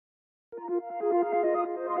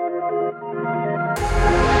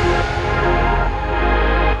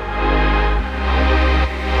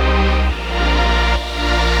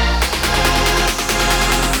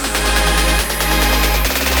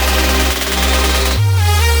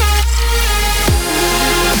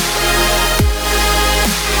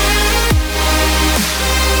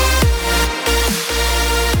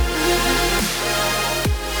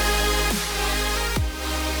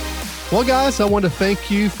Well, guys, I want to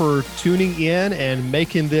thank you for tuning in and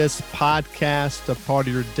making this podcast a part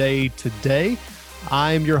of your day today.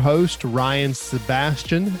 I'm your host, Ryan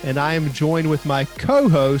Sebastian, and I am joined with my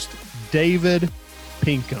co-host, David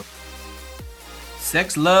Pinkham.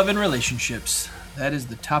 Sex, love, and relationships. That is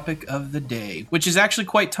the topic of the day, which is actually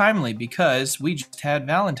quite timely because we just had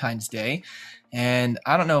Valentine's Day. And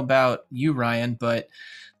I don't know about you, Ryan, but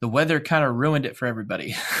the weather kind of ruined it for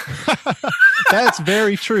everybody. That's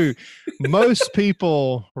very true. Most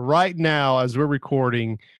people right now, as we're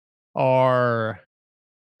recording, are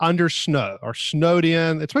under snow or snowed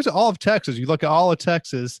in. It's basically all of Texas. You look at all of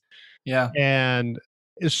Texas, and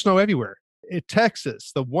it's snow everywhere. In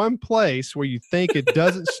Texas, the one place where you think it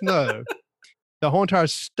doesn't snow, the whole entire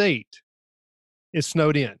state is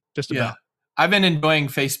snowed in, just about. I've been enjoying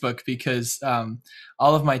Facebook because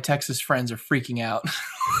all of my Texas friends are freaking out.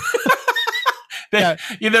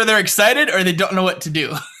 Either they're excited or they don't know what to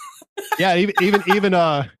do. Even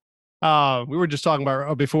we were just talking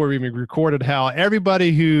about before we even recorded how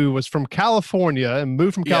everybody who was from California and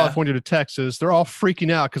moved from California to Texas, they're all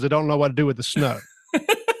freaking out because they don't know what to do with the snow.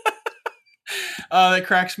 That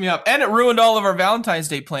cracks me up. And it ruined all of our Valentine's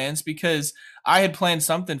Day plans because I had planned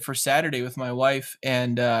something for Saturday with my wife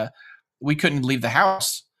and we couldn't leave the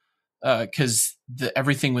house because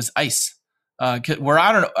everything was ice.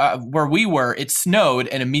 Where we were, it snowed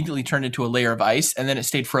and immediately turned into a layer of ice, and then it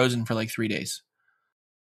stayed frozen for like 3 days.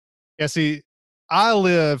 Yeah, see, I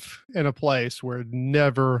live in a place where it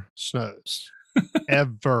never snows,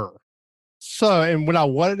 ever. So, and when I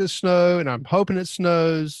want it to snow, and I'm hoping it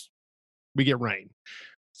snows, we get rain.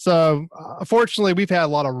 So, unfortunately, we've had a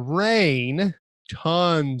lot of rain,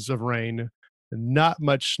 tons of rain, and not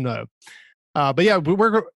much snow. But yeah,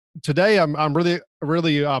 today I'm really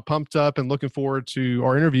pumped up and looking forward to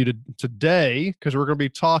our interview today because we're going to be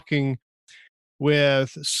talking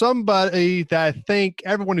with somebody that I think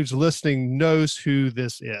everyone who's listening knows who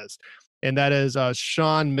this is, and that is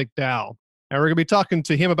Sean McDowell. And we're going to be talking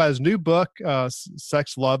to him about his new book,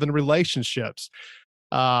 Sex, Love, and Relationships.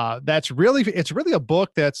 It's really a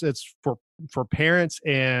book it's for parents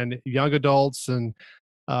and young adults and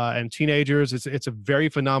teenagers. It's a very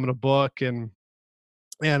phenomenal book, and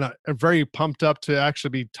I'm very pumped up to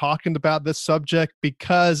actually be talking about this subject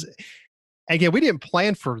because, again, we didn't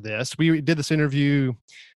plan for this. We did this interview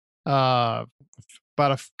about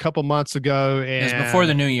a couple months ago. And it was before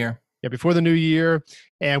the new year. Yeah, before the new year.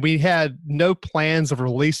 And we had no plans of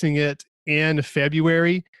releasing it in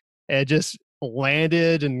February. It just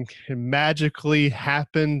landed and magically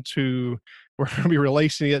happened we're going to be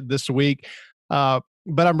releasing it this week. But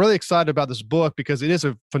I'm really excited about this book because it is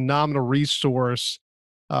a phenomenal resource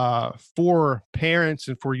for parents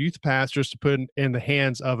and for youth pastors to put in the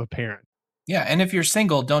hands of a parent. Yeah, and if you're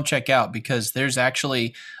single, don't check out because there's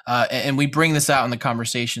actually, and we bring this out in the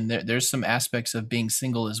conversation, there's some aspects of being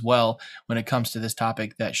single as well when it comes to this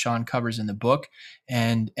topic that Sean covers in the book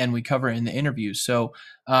and we cover in the interview. So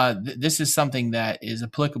this is something that is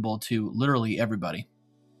applicable to literally everybody.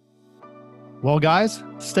 Well, guys,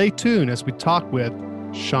 stay tuned as we talk with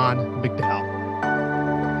Sean McDowell.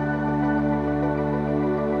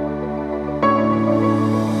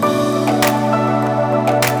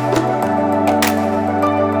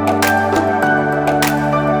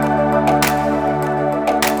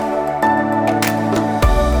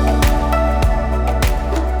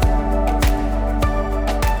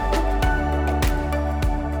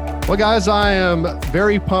 Well, guys, I am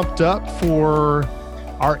very pumped up for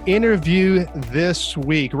our interview this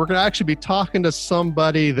week. We're going to actually be talking to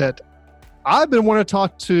somebody that I've been wanting to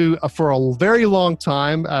talk to for a very long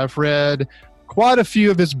time. I've read quite a few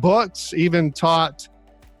of his books, even taught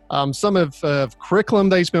some of curriculum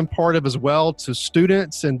that he's been part of as well to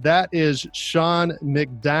students, and that is Sean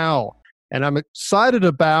McDowell. And I'm excited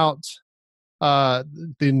about a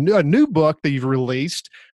new book that you've released.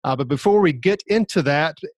 But before we get into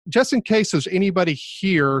that, just in case there's anybody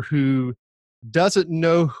here who doesn't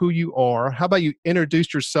know who you are, how about you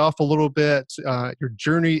introduce yourself a little bit, your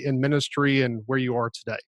journey in ministry and where you are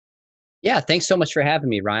today? Yeah, thanks so much for having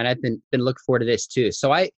me, Ryan. I've been looking forward to this too.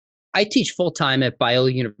 So I teach full-time at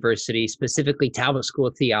Biola University, specifically Talbot School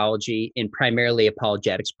of Theology, in primarily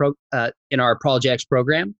apologetics in our apologetics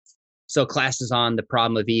program. So classes on the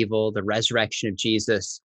problem of evil, the resurrection of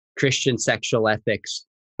Jesus, Christian sexual ethics.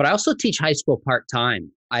 But I also teach high school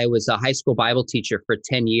part-time. I was a high school Bible teacher for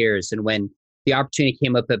 10 years. And when the opportunity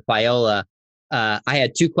came up at Biola, I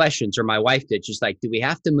had two questions, or my wife did. She's like, do we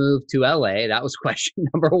have to move to LA? That was question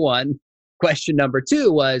number one. Question number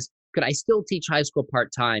two was, could I still teach high school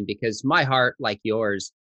part-time? Because my heart, like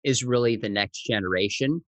yours, is really the next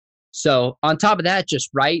generation. So on top of that, just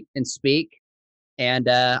write and speak. And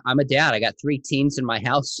I'm a dad. I got 3 teens in my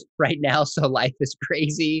house right now. So life is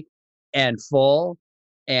crazy and full.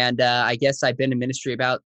 And I guess I've been in ministry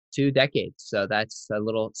about 2 decades. So that's a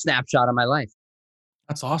little snapshot of my life.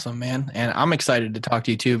 That's awesome, man. And I'm excited to talk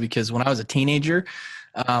to you too, because when I was a teenager,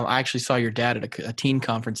 I actually saw your dad at a teen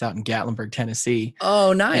conference out in Gatlinburg, Tennessee.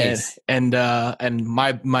 Oh, nice. And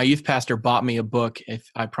my youth pastor bought me a book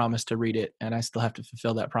if I promised to read it, and I still have to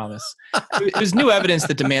fulfill that promise. It was New Evidence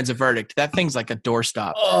That Demands a Verdict. That thing's like a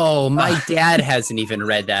doorstop. Oh, my dad hasn't even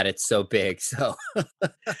read that. It's so big. So,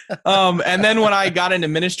 and then when I got into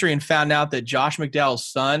ministry and found out that Josh McDowell's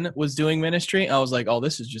son was doing ministry, I was like, oh,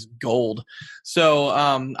 this is just gold. So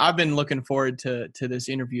I've been looking forward to this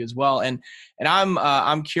interview as well. And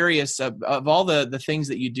I'm curious of all the things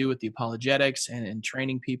that you do with the apologetics and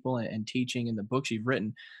training people and teaching and the books you've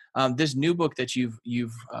written. This new book that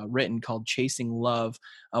you've written called Chasing Love.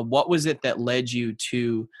 What was it that led you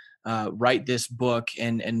to write this book,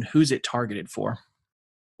 and who's it targeted for?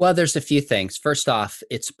 Well, there's a few things. First off,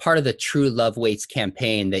 it's part of the True Love Waits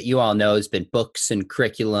campaign that you all know has been books and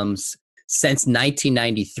curriculums since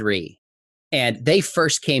 1993. And they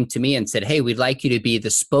first came to me and said, hey, we'd like you to be the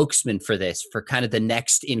spokesman for this, for kind of the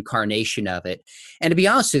next incarnation of it. And to be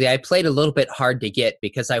honest with you, I played a little bit hard to get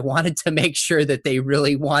because I wanted to make sure that they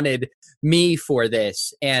really wanted me for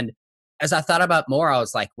this. And as I thought about more, I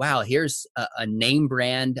was like, wow, here's a name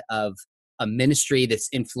brand of a ministry that's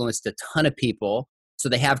influenced a ton of people. So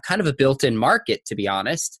they have kind of a built-in market, to be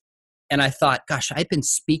honest. And I thought, gosh, I've been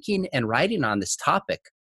speaking and writing on this topic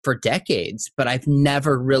for decades, but I've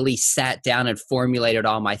never really sat down and formulated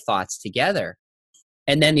all my thoughts together.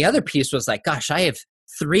 And then the other piece was like, gosh, I have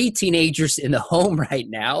 3 teenagers in the home right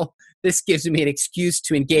now. This gives me an excuse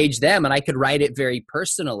to engage them, and I could write it very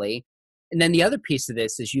personally. And then the other piece of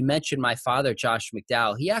this is, you mentioned my father, Josh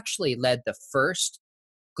McDowell. He actually led the first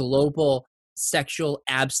global sexual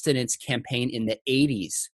abstinence campaign in the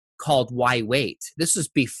 80s called Why Wait? This was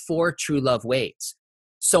before True Love Waits.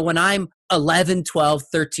 So when I'm 11, 12,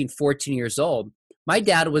 13, 14 years old, my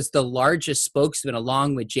dad was the largest spokesman,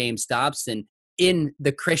 along with James Dobson, in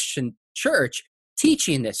the Christian church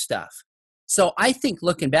teaching this stuff. So I think,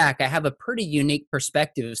 looking back, I have a pretty unique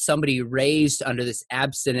perspective of somebody raised under this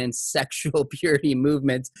abstinence, sexual purity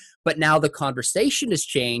movement, but now the conversation has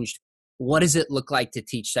changed. What does it look like to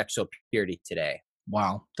teach sexual purity today?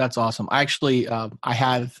 Wow, that's awesome. I actually, I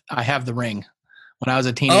have the ring. When I was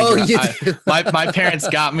a teenager, my parents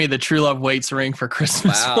got me the True Love Waits ring for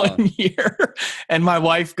Christmas one year, and my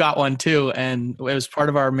wife got one too. And it was part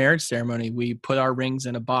of our marriage ceremony. We put our rings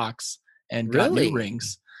in a box and got new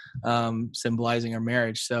rings, symbolizing our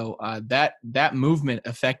marriage. So that movement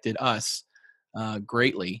affected us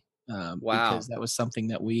greatly, because that was something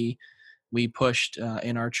that we pushed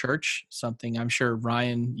in our church. Something I'm sure,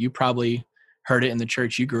 Ryan, you probably heard it in the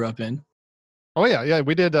church you grew up in. Oh yeah,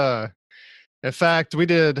 we did. In fact, I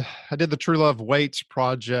did the True Love Waits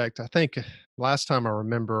project. I think last time I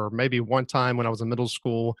remember, maybe one time when I was in middle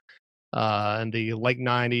school in the late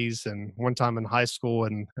 90s, and one time in high school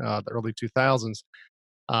in the early 2000s.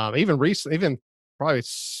 Even probably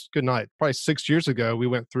 6 years ago, we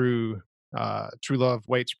went through True Love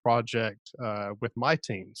Waits project with my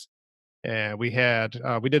teens. And we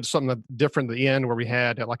did something different at the end, where we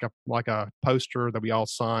had like a poster that we all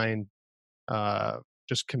signed,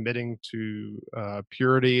 just committing to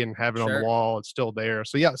purity and having it on the wall. It's still there.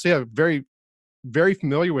 So yeah, very, very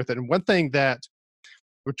familiar with it. And one thing that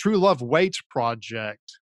the True Love Waits project,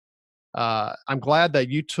 I'm glad that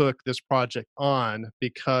you took this project on,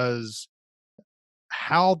 because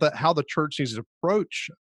how the church needs to approach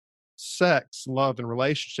sex, love, and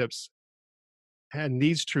relationships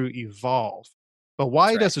needs to evolve. But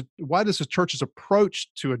why does the church's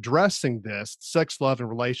approach to addressing this, sex, love, and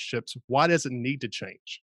relationships, why does it need to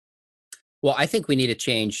change? Well, I think we need to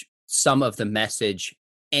change some of the message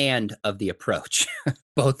and of the approach,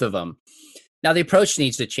 both of them. Now, the approach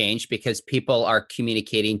needs to change because people are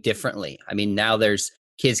communicating differently. I mean, now there's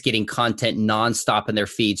kids getting content nonstop in their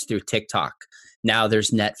feeds through TikTok. Now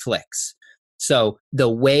there's Netflix. So the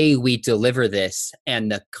way we deliver this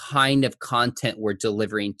and the kind of content we're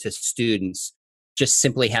delivering to students just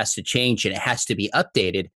simply has to change, and it has to be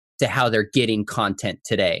updated to how they're getting content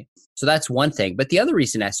today. So that's one thing. But the other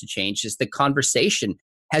reason it has to change is the conversation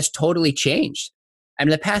has totally changed. I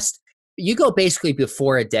mean, you go basically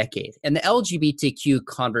before a decade, and the LGBTQ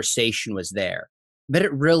conversation was there, but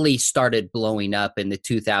it really started blowing up in the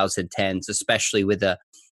 2010s, especially with the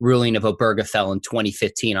ruling of Obergefell in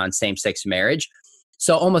 2015 on same-sex marriage.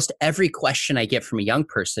 So almost every question I get from a young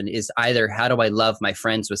person is either, how do I love my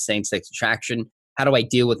friends with same-sex attraction? How do I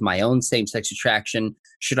deal with my own same-sex attraction?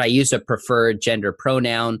 Should I use a preferred gender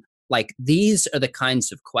pronoun? Like, these are the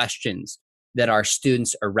kinds of questions that our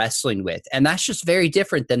students are wrestling with. And that's just very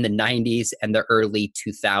different than the 90s and the early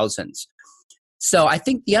 2000s. So I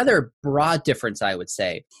think the other broad difference I would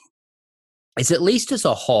say is, at least as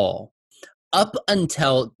a whole, up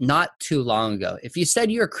until not too long ago, if you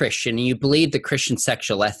said you're a Christian and you believe the Christian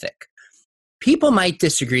sexual ethic, people might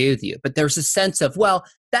disagree with you, but there's a sense of, well,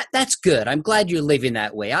 that's good. I'm glad you're living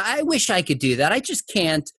that way. I wish I could do that. I just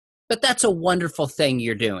can't, but that's a wonderful thing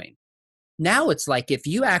you're doing. Now it's like, if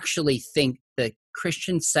you actually think the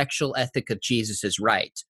Christian sexual ethic of Jesus is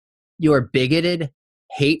right, you're bigoted,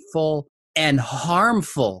 hateful, and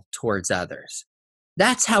harmful towards others.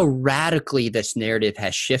 That's how radically this narrative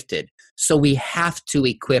has shifted. So we have to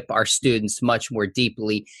equip our students much more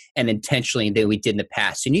deeply and intentionally than we did in the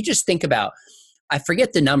past. And you just think about, I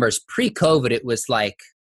forget the numbers, pre-COVID, it was like,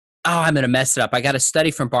 oh, I'm going to mess it up. I got a study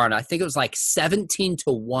from Barna. I think it was like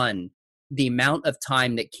 17-1, the amount of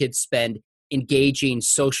time that kids spend engaging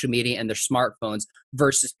social media and their smartphones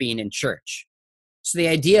versus being in church. So the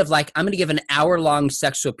idea of like, I'm going to give an hour-long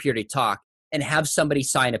sexual purity talk and have somebody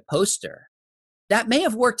sign a poster, that may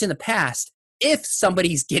have worked in the past if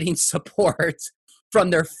somebody's getting support from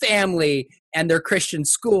their family and their Christian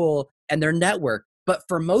school and their network. But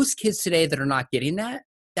for most kids today that are not getting that,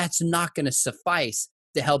 that's not going to suffice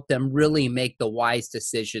to help them really make the wise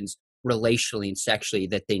decisions relationally and sexually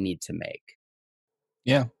that they need to make.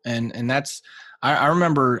 Yeah. And that's, I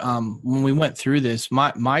remember when we went through this,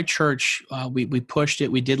 my church, we pushed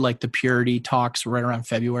it. We did like the purity talks right around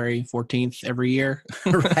February 14th every year.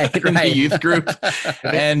 Right. In the youth group.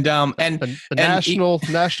 and the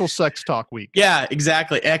National Sex Talk Week. Yeah,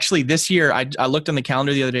 exactly. Actually, this year, I looked on the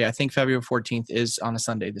calendar the other day. I think February 14th is on a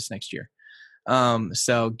Sunday this next year.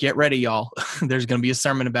 So get ready, y'all. There's going to be a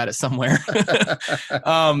sermon about it somewhere.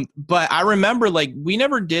 But I remember, like, we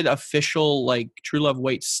never did official, like, True Love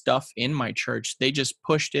Waits stuff in my church. They just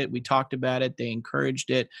pushed it. We talked about it. They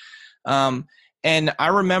encouraged it. And I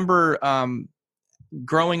remember,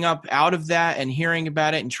 growing up out of that and hearing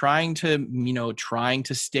about it and trying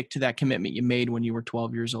to stick to that commitment you made when you were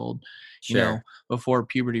 12 years old, Sure. Before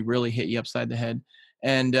puberty really hit you upside the head.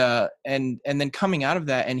 And then coming out of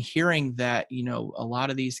that and hearing that, a lot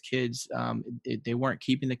of these kids, they weren't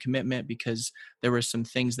keeping the commitment because there were some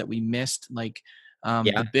things that we missed. Like,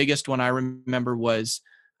 the biggest one I remember was,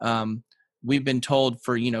 we've been told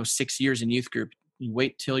for, 6 years in youth group, you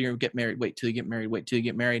wait till you get married, wait till you get married, wait till you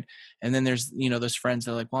get married. And then there's, those friends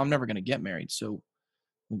that are like, well, I'm never going to get married. So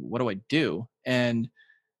what do I do? And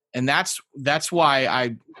that's why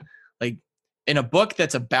I, like, in a book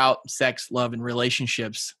that's about sex, love, and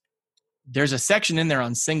relationships, there's a section in there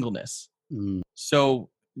on singleness. Mm. So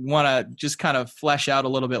you want to just kind of flesh out a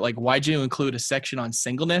little bit, like, why'd you include a section on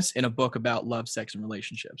singleness in a book about love, sex, and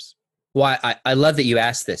relationships? Well, I love that you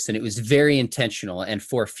asked this, and it was very intentional, and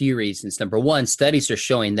for a few reasons. Number one, studies are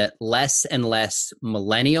showing that less and less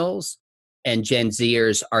millennials and Gen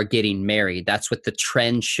Zers are getting married. That's what the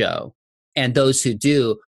trends show. And those who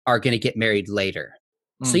do are going to get married later.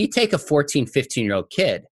 So you take a 14, 15-year-old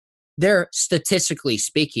kid, they're statistically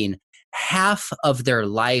speaking half of their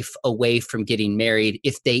life away from getting married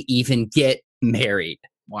if they even get married.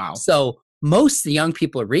 Wow. So most of the young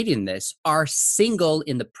people reading this are single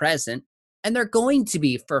in the present, and they're going to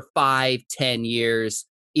be for 5, 10 years,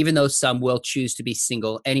 even though some will choose to be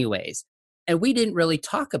single anyways. And we didn't really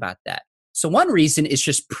talk about that. So one reason is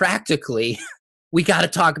just practically, we got to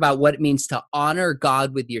talk about what it means to honor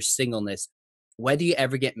God with your singleness, whether you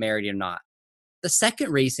ever get married or not. The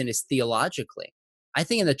second reason is theologically. I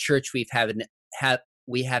think in the church we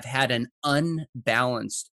have had an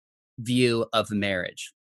unbalanced view of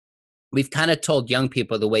marriage. We've kind of told young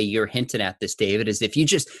people, the way you're hinting at this, David, is if you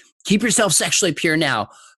just keep yourself sexually pure now,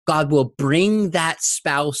 God will bring that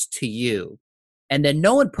spouse to you. And then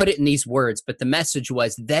no one put it in these words, but the message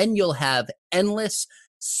was, then you'll have endless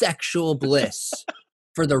sexual bliss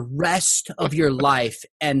for the rest of your life,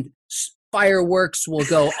 and fireworks will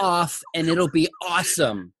go off and it'll be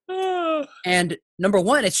awesome. And number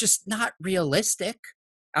one, it's just not realistic.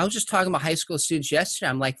 I was just talking about high school students yesterday.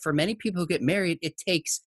 I'm like, for many people who get married, it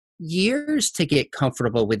takes years to get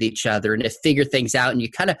comfortable with each other and to figure things out. And you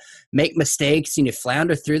kind of make mistakes and you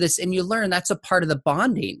flounder through this and you learn that's a part of the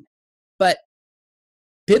bonding. But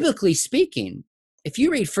biblically speaking, if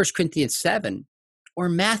you read 1 Corinthians 7 or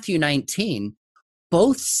Matthew 19,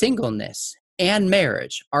 both singleness and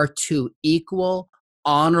marriage are two equal,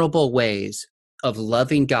 honorable ways of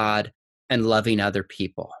loving God and loving other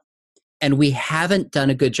people. And we haven't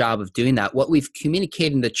done a good job of doing that. What we've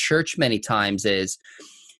communicated in the church many times is,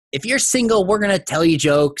 if you're single, we're going to tell you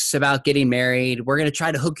jokes about getting married. We're going to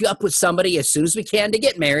try to hook you up with somebody as soon as we can to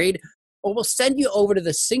get married. Or we'll send you over to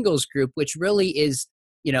the singles group, which really is,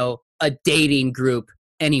 a dating group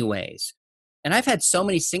anyways. And I've had so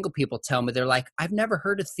many single people tell me, they're like, I've never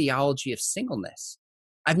heard a theology of singleness.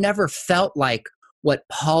 I've never felt like what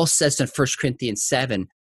Paul says in 1 Corinthians 7,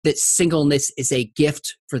 that singleness is a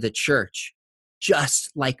gift for the church,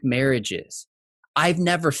 just like marriage is. I've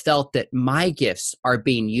never felt that my gifts are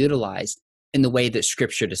being utilized in the way that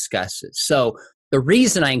Scripture discusses. So the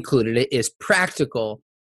reason I included it is practical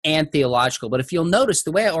and theological. But if you'll notice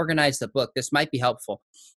the way I organized the book, this might be helpful.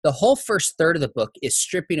 The whole first third of the book is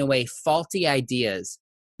stripping away faulty ideas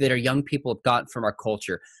that our young people have gotten from our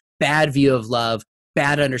culture. Bad view of love,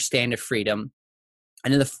 bad understanding of freedom.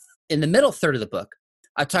 And in the middle third of the book,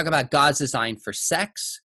 I talk about God's design for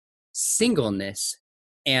sex, singleness,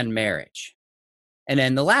 and marriage. And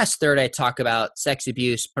then the last third, I talk about sex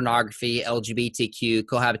abuse, pornography, LGBTQ,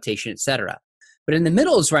 cohabitation, etc. But in the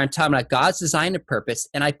middle is where I'm talking about God's design and purpose,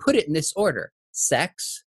 and I put it in this order: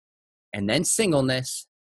 sex, and then singleness,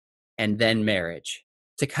 and then marriage,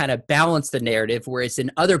 to kind of balance the narrative. Whereas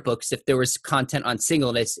in other books, if there was content on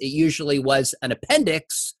singleness, it usually was an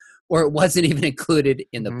appendix, or it wasn't even included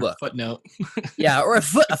in the book. Footnote. Yeah, or a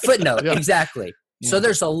footnote, Yeah. Exactly. Yeah. So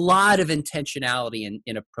there's a lot of intentionality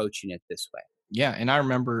in approaching it this way. Yeah, and I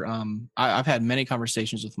remember I've had many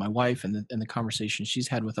conversations with my wife, and the conversations she's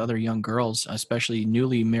had with other young girls, especially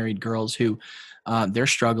newly married girls who they're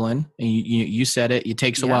struggling. And you said it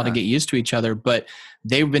takes a while to get used to each other, but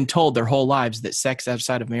they've been told their whole lives that sex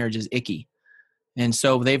outside of marriage is icky. And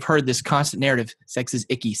so they've heard this constant narrative: sex is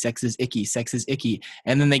icky, sex is icky, sex is icky.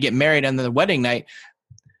 And then they get married, and the wedding night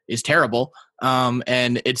is terrible.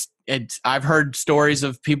 And it's I've heard stories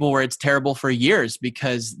of people where it's terrible for years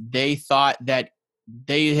because they thought that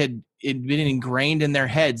it been ingrained in their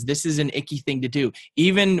heads, this is an icky thing to do.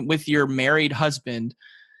 Even with your married husband,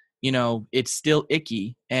 it's still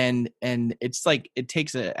icky. And it's like, it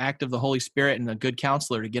takes an act of the Holy Spirit and a good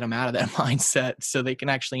counselor to get them out of that mindset so they can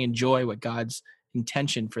actually enjoy what God's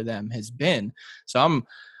intention for them has been. So I'm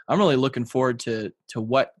really looking forward to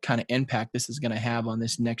what kind of impact this is going to have on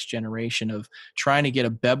this next generation of trying to get a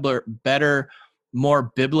better,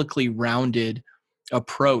 more biblically rounded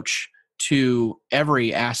approach to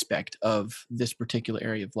every aspect of this particular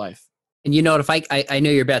area of life. And if I know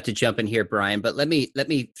you're about to jump in here, Brian, but let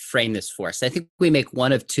me frame this for us. I think we make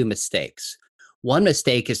one of two mistakes. One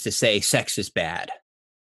mistake is to say sex is bad.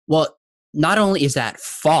 Well, not only is that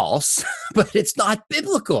false, but it's not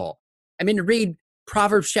biblical. I mean, read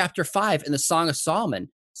Proverbs chapter 5 in the Song of Solomon.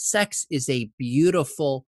 Sex is a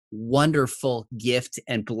beautiful, wonderful gift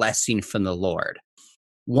and blessing from the Lord.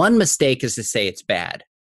 One mistake is to say it's bad.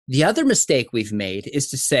 The other mistake we've made is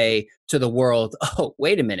to say to the world, oh,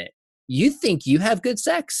 wait a minute. You think you have good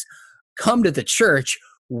sex? Come to the church.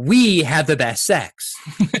 We have the best sex.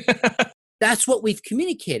 That's what we've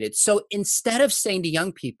communicated. So instead of saying to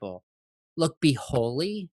young people, look, be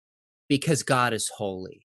holy because God is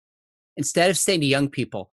holy. Instead of saying to young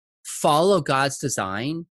people, follow God's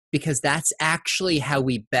design because that's actually how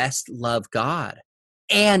we best love God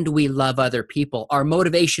and we love other people. Our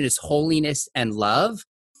motivation is holiness and love.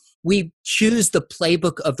 We choose the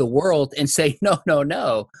playbook of the world and say,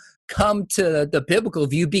 no. Come to the biblical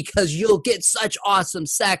view because you'll get such awesome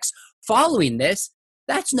sex following this.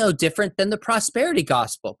 That's no different than the prosperity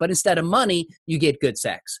gospel. But instead of money, you get good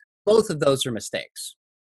sex. Both of those are mistakes.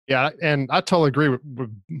 Yeah, and I totally agree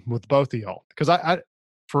with both of y'all because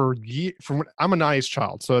I'm a nice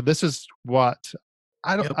child, so this is what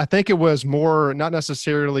I think it was more not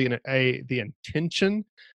necessarily the intention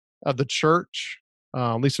of the church,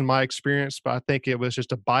 at least in my experience, but I think it was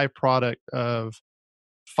just a byproduct of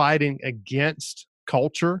fighting against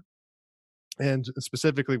culture and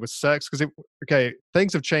specifically with sex because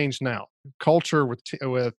things have changed now. Culture with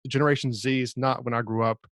Generation Z is not when I grew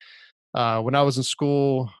up. When I was in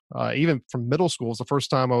school, even from middle school, was the first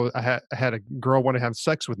time I had a girl want to have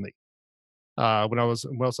sex with me. When I was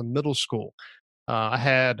in middle school, I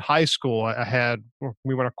had high school.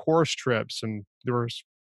 We went on chorus trips, and there was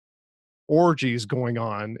orgies going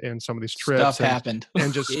on in some of these trips. Stuff happened,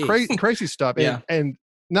 and just crazy stuff. Yeah. And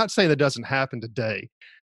not saying that doesn't happen today,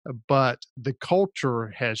 but the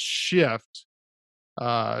culture has shifted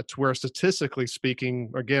to where statistically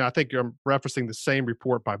speaking, again, I think I'm referencing the same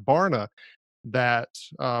report by Barna, that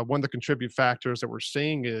one of the contribute factors that we're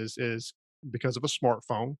seeing is because of a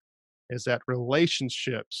smartphone, is that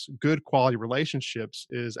relationships, good quality relationships,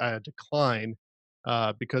 is at a decline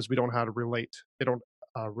because we don't know how to relate. They don't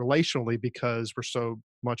relationally because we're so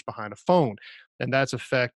much behind a phone, and that's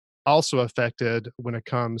also affected when it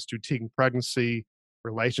comes to teen pregnancy,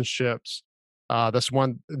 relationships. That's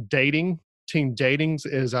one dating. Teen datings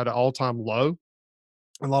is at an all-time low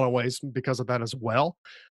in a lot of ways because of that as well.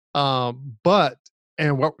 But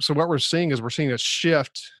and what we're seeing is we're seeing a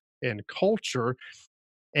shift in culture,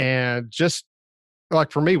 and just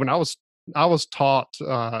like for me, when I was taught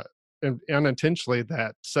unintentionally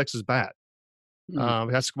that sex is bad.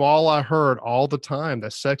 That's all I heard all the time,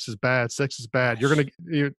 that sex is bad. Sex is bad. You're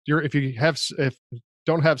if you have if you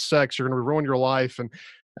don't have sex, you're going to ruin your life,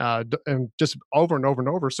 and just over and over and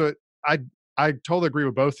over. So I totally agree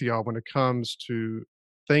with both of y'all when it comes to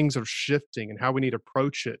things are shifting and how we need to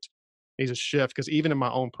approach it needs to shift. Because even in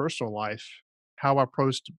my own personal life, how I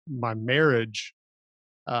approached my marriage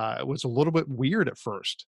was a little bit weird at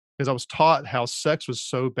first because I was taught how sex was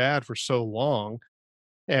so bad for so long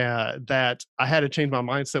that I had to change my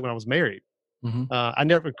mindset when I was married. Mm-hmm. I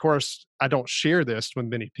never, of course, I don't share this with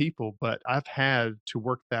many people, but I've had to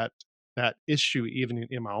work that issue even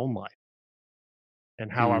in my own life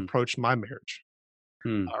and how I approached my marriage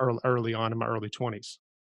early on in my early 20s.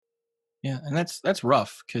 Yeah, and that's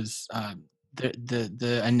rough because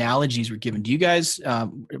the analogies were given. Do you guys,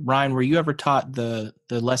 Ryan, were you ever taught the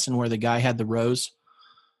lesson where the guy had the rose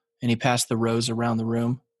and he passed the rose around the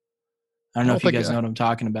room? I don't know if you guys know what I'm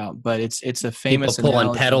talking about, but it's a famous people pulling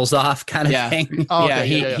analogy. petals off kind of thing. Oh, okay,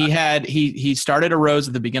 he started a rose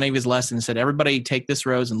at the beginning of his lesson and said, everybody take this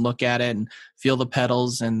rose and look at it and feel the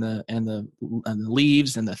petals and the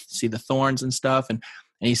leaves and see the thorns and stuff. And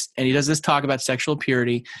he does this talk about sexual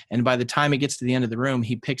purity. And by the time he gets to the end of the room,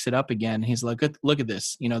 he picks it up again. He's like, look at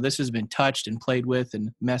this. This has been touched and played with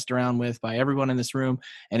and messed around with by everyone in this room.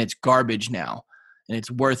 And it's garbage now and it's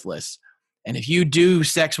worthless. And if you do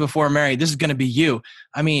sex before marriage, this is going to be you.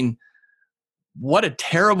 I mean, what a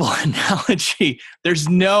terrible analogy. There's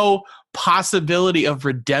no possibility of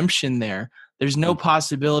redemption there. There's no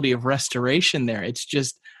possibility of restoration there. It's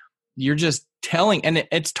just, you're just telling, and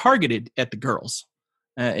it's targeted at the girls.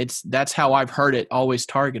 That's how I've heard it always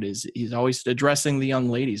targeted. He's always addressing the young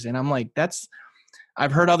ladies. And I'm like,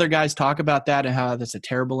 I've heard other guys talk about that and how that's a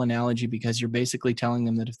terrible analogy because you're basically telling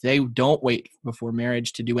them that if they don't wait before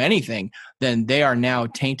marriage to do anything, then they are now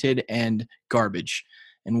tainted and garbage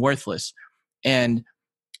and worthless. And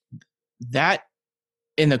that,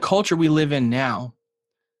 in the culture we live in now,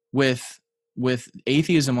 with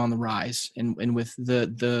atheism on the rise and with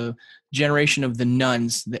the generation of the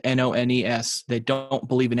nuns, the NONES, that don't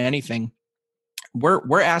believe in anything,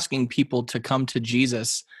 we're asking people to come to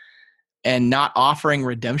Jesus and not offering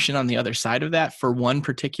redemption on the other side of that for one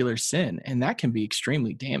particular sin. And that can be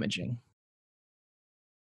extremely damaging.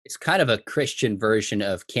 It's kind of a Christian version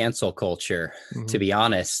of cancel culture, to be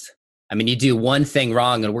honest. I mean, you do one thing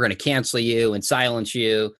wrong and we're going to cancel you and silence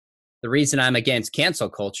you. The reason I'm against cancel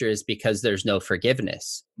culture is because there's no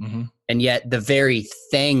forgiveness. Mm-hmm. And yet the very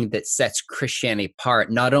thing that sets Christianity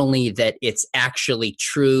apart, not only that it's actually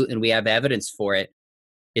true and we have evidence for it,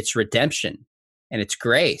 it's redemption and it's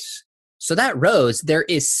grace. So that rose, there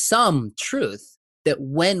is some truth that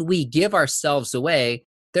when we give ourselves away,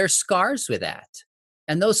 there's scars with that.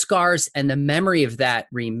 And those scars and the memory of that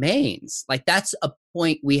remains. Like, that's a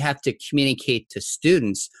point we have to communicate to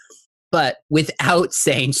students, but without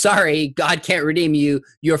saying, sorry, God can't redeem you.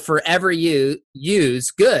 You're forever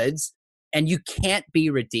use goods and you can't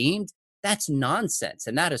be redeemed. That's nonsense.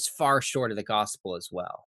 And that is far short of the gospel as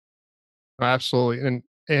well. Absolutely.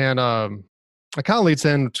 And it kind of leads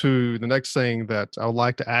into the next thing that I would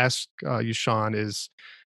like to ask you, Sean, is,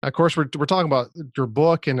 of course, we're talking about your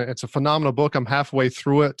book, and it's a phenomenal book. I'm halfway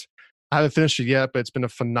through it. I haven't finished it yet, but it's been a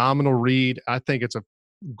phenomenal read. I think it's a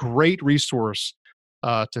great resource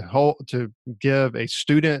to give a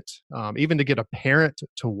student, even to get a parent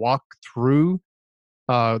to walk through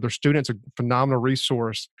their students, a phenomenal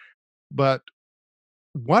resource. But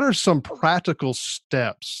what are some practical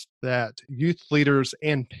steps that youth leaders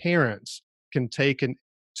and parents can take in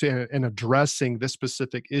addressing this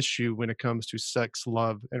specific issue when it comes to sex,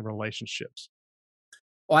 love, and relationships?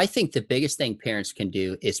 Well, I think the biggest thing parents can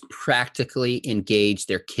do is practically engage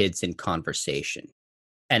their kids in conversation.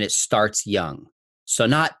 And it starts young. So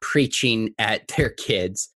not preaching at their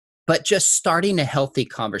kids, but just starting a healthy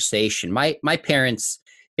conversation. My parents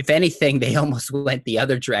If anything, they almost went the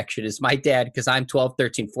other direction. Is my dad, because I'm 12,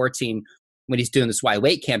 13, 14, when he's doing this Why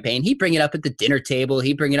Wait campaign, he'd bring it up at the dinner table.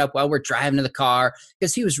 He'd bring it up while we're driving in the car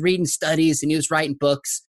because he was reading studies and he was writing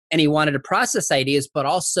books and he wanted to process ideas, but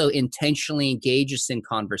also intentionally engage us in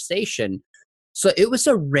conversation. So it was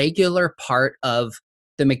a regular part of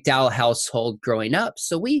the McDowell household growing up.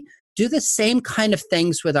 So we do the same kind of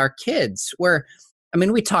things with our kids where, I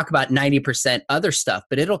mean, we talk about 90% other stuff,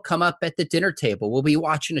 but it'll come up at the dinner table. We'll be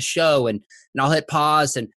watching a show and I'll hit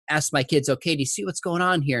pause and ask my kids, okay, do you see what's going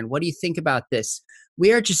on here? And what do you think about this?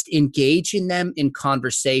 We are just engaging them in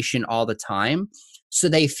conversation all the time so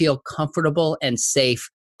they feel comfortable and safe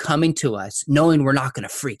coming to us, knowing we're not going to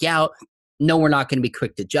freak out, know we're not going to be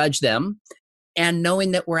quick to judge them, and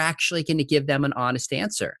knowing that we're actually going to give them an honest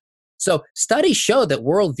answer. So studies show that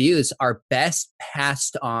worldviews are best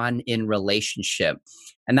passed on in relationship.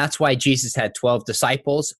 And that's why Jesus had 12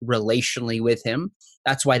 disciples relationally with him.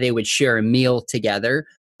 That's why they would share a meal together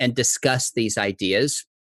and discuss these ideas.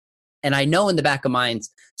 And I know in the back of minds,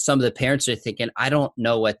 some of the parents are thinking, I don't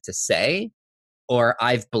know what to say, or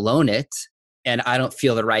I've blown it, and I don't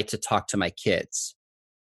feel the right to talk to my kids.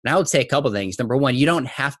 And I would say a couple of things. Number one, you don't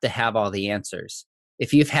have to have all the answers.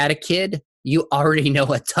 If you've had a kid, you already know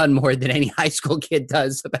a ton more than any high school kid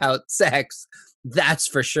does about sex. That's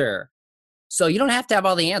for sure. So you don't have to have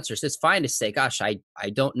all the answers. It's fine to say, gosh, I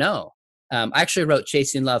don't know. I actually wrote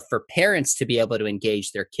Chasing Love for parents to be able to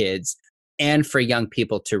engage their kids and for young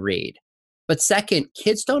people to read. But second,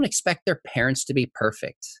 kids don't expect their parents to be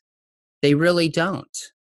perfect. They really don't.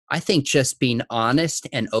 I think just being honest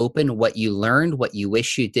and open, what you learned, what you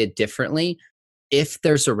wish you did differently, if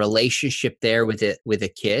there's a relationship there with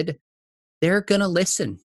a kid, they're going to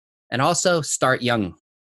listen. And also start young.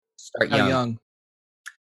 How young?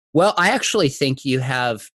 Well, I actually think you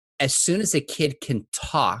have, as soon as a kid can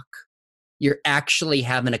talk, you're actually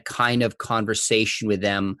having a kind of conversation with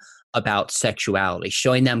them about sexuality,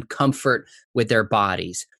 showing them comfort with their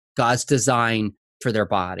bodies, God's design for their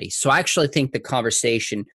body. So I actually think the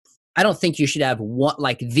conversation, I don't think you should have one,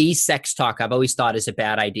 like the sex talk I've always thought is a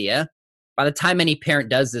bad idea. By the time any parent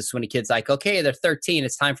does this, when a kid's like, okay, they're 13,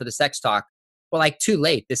 it's time for the sex talk. Well, like too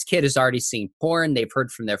late. This kid has already seen porn. They've heard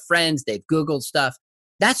from their friends. They've Googled stuff.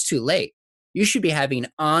 That's too late. You should be having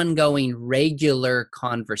ongoing, regular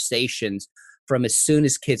conversations from as soon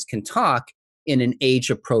as kids can talk in an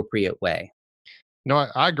age-appropriate way. No,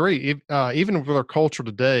 I agree. Even with our culture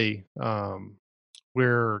today,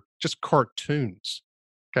 we're just cartoons.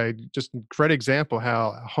 Okay, just a great example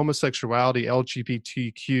how homosexuality,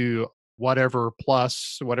 LGBTQ, whatever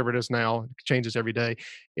plus, whatever it is now, it changes every day.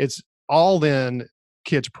 It's all in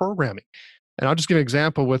kids programming. And I'll just give an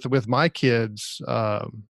example with my kids.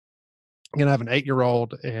 I'm going to have an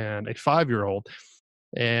 8-year-old and a 5-year-old.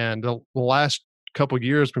 And the last couple of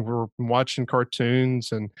years, we were watching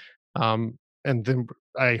cartoons and then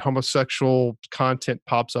a homosexual content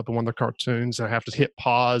pops up in one of the cartoons and I have to hit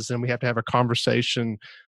pause and we have to have a conversation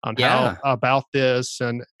on how about this.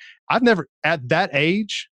 And I've never, at that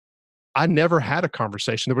age, I never had a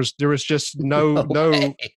conversation. There was just no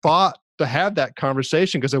thought to have that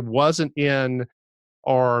conversation because it wasn't in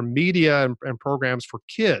our media and programs for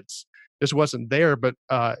kids. This wasn't there. But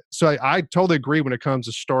so I totally agree when it comes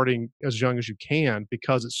to starting as young as you can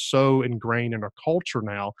because it's so ingrained in our culture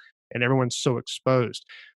now and everyone's so exposed.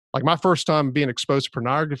 Like my first time being exposed to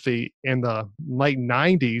pornography in the late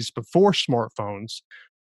 90s before smartphones,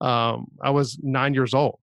 I was 9 years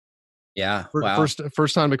old. Yeah. Wow.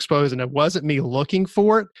 First time exposed, and it wasn't me looking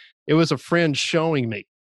for it. It was a friend showing me.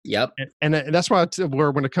 Yep. And that's why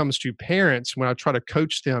where when it comes to parents, when I try to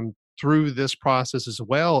coach them through this process as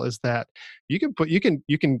well, is that you can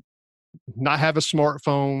not have a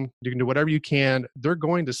smartphone. You can do whatever you can. They're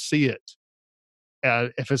going to see it.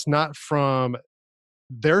 If it's not from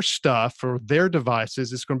their stuff or their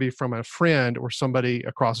devices, it's going to be from a friend or somebody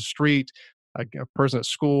across the street, a person at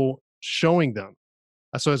school showing them.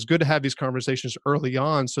 So it's good to have these conversations early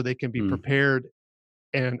on so they can be prepared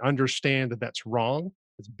and understand that that's wrong.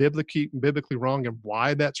 It's biblically wrong and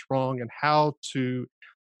why that's wrong and how to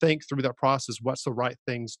think through that process. What's the right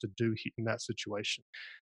things to do in that situation?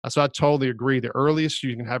 So I totally agree. The earliest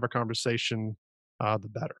you can have a conversation, the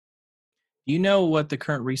better. Do you know what the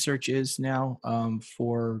current research is now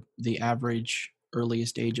for the average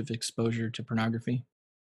earliest age of exposure to pornography?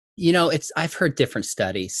 You know, I've heard different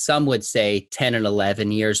studies. Some would say 10 and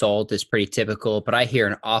 11 years old is pretty typical, but I hear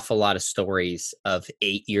an awful lot of stories of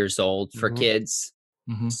 8 years old for kids.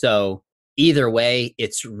 Mm-hmm. So either way,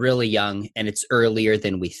 it's really young and it's earlier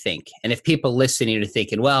than we think. And if people listening are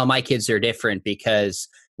thinking, well, my kids are different because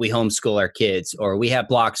we homeschool our kids or we have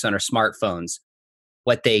blocks on our smartphones.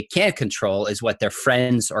 What they can't control is what their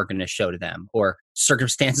friends are going to show to them, or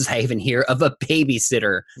circumstances I even hear of a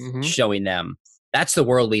babysitter showing them. That's the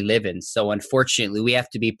world we live in. So unfortunately, we have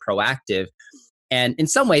to be proactive. And in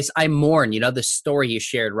some ways, I mourn, the story you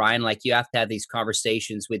shared, Ryan, like you have to have these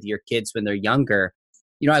conversations with your kids when they're younger.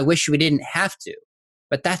 I wish we didn't have to,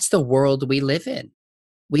 but that's the world we live in.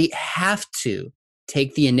 We have to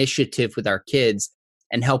take the initiative with our kids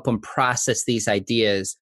and help them process these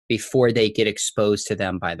ideas before they get exposed to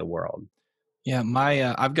them by the world. Yeah,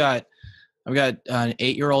 I've got an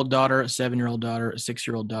 8-year-old daughter, a 7-year-old daughter, a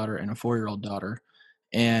 6-year-old daughter, and a 4-year-old daughter,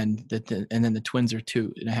 and then the twins are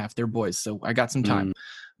 2.5. They're boys, so I got some time.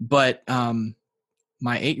 But my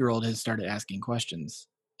 8-year-old has started asking questions,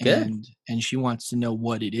 and she wants to know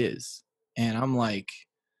what it is, and I'm like,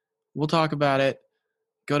 we'll talk about it.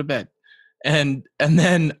 Go to bed, and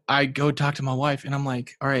then I go talk to my wife, and I'm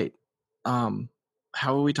like, all right,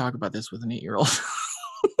 how will we talk about this with an 8-year-old?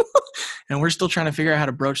 And we're still trying to figure out how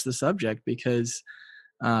to broach the subject, because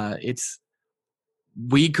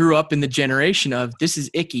we grew up in the generation of this is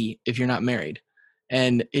icky if you're not married.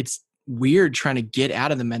 And it's weird trying to get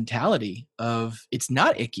out of the mentality of it's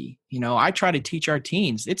not icky. I try to teach our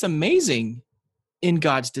teens, it's amazing in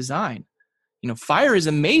God's design. Fire is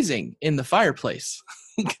amazing in the fireplace.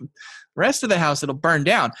 The rest of the house, it'll burn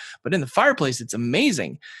down, but in the fireplace, it's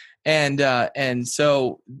amazing. And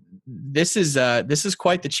so this is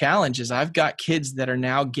quite the challenge. Is I've got kids that are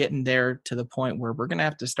now getting there to the point where we're going to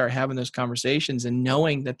have to start having those conversations, and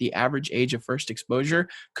knowing that the average age of first exposure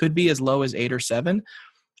could be as low as 8 or 7.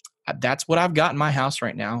 That's what I've got in my house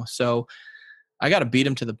right now. So I got to beat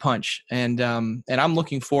them to the punch. And I'm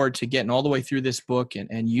looking forward to getting all the way through this book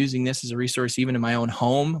and using this as a resource, even in my own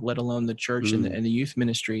home, let alone the church and the youth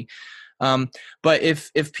ministry. But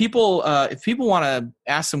if people want to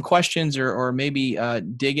ask some questions or maybe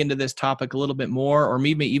dig into this topic a little bit more, or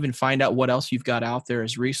maybe even find out what else you've got out there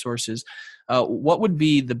as resources, what would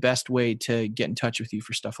be the best way to get in touch with you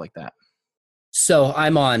for stuff like that? So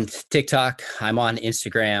I'm on TikTok, I'm on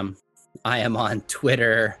Instagram, I am on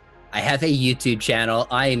Twitter, I have a YouTube channel.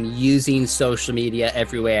 I am using social media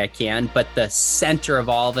every way I can, but the center of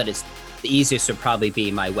all of it is the easiest would probably be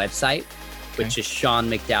my website, which is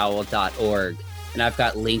SeanMcDowell.org. And I've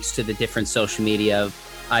got links to the different social media.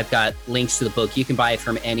 I've got links to the book. You can buy it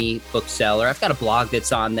from any bookseller. I've got a blog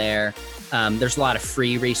that's on there. There's a lot of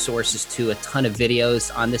free resources too, a ton of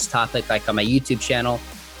videos on this topic. Like on my YouTube channel,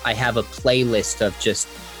 I have a playlist of just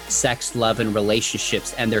sex, love, and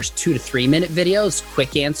relationships. And there's 2 to 3 minute videos,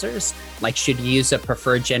 quick answers, like should you use a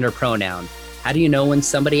preferred gender pronoun? How do you know when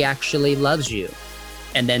somebody actually loves you?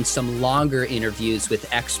 And then some longer interviews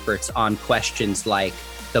with experts on questions like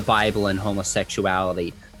the Bible and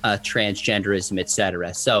homosexuality, transgenderism,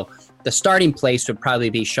 etc. So the starting place would probably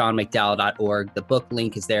be SeanMcDowell.org. The book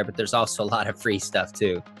link is there, but there's also a lot of free stuff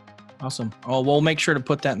too. Awesome. Oh, we'll make sure to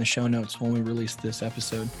put that in the show notes when we release this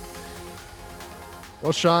episode.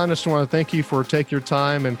 Well, Sean, I just want to thank you for taking your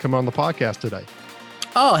time and coming on the podcast today.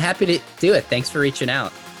 Oh, happy to do it. Thanks for reaching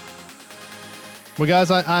out. Well, guys,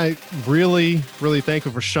 I really, really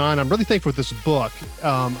thankful for Sean. I'm really thankful for this book.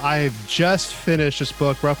 I've just finished this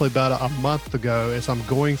book roughly about a month ago as I'm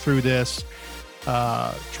going through this,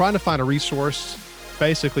 trying to find a resource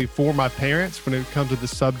basically for my parents when it comes to the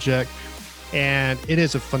subject. And it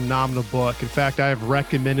is a phenomenal book. In fact, I have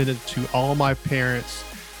recommended it to all my parents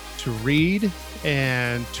to read,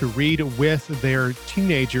 and to read with their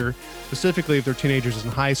teenager, specifically if their teenagers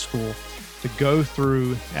in high school, to go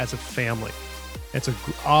through as a family. It's an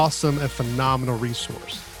awesome and phenomenal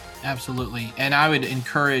resource. Absolutely. And I would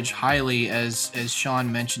encourage highly, as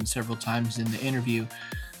Sean mentioned several times in the interview,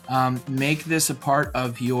 make this a part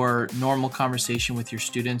of your normal conversation with your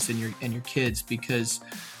students and your kids, because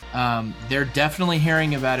they're definitely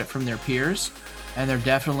hearing about it from their peers, and they're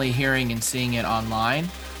definitely hearing and seeing it online.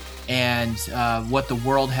 And what the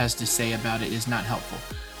world has to say about it is not helpful.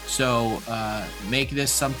 So make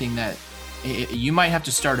this something that you might have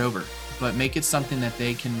to start over, but make it something that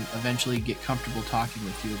they can eventually get comfortable talking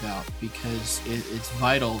with you about, because it's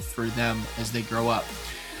vital for them as they grow up.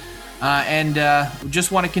 And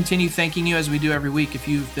just want to continue thanking you as we do every week. If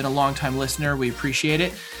you've been a longtime listener, we appreciate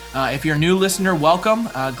it. If you're a new listener, welcome.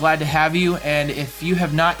 Glad to have you. And if you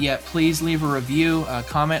have not yet, please leave a review, a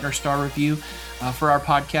comment, or star review for our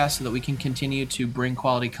podcast so that we can continue to bring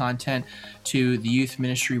quality content to the youth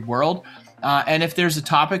ministry world. And if there's a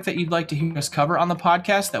topic that you'd like to hear us cover on the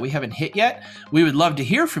podcast that we haven't hit yet, we would love to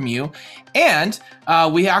hear from you. And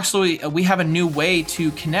we have a new way to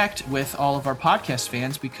connect with all of our podcast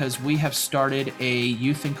fans, because we have started a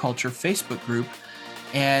Youth and Culture Facebook group,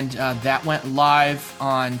 and that went live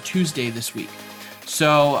on Tuesday this week.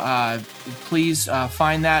 So please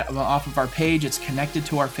find that off of our page. It's connected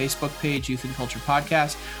to our Facebook page, Youth and Culture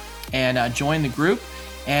Podcast, and join the group.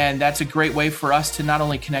 And that's a great way for us to not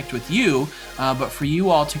only connect with you, but for you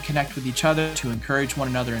all to connect with each other, to encourage one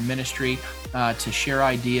another in ministry, to share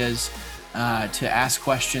ideas, to ask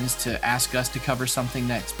questions, to ask us to cover something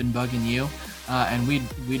that's been bugging you. And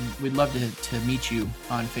we'd love to meet you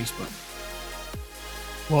on Facebook.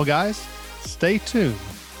 Well, guys, stay tuned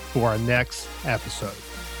for our next episode.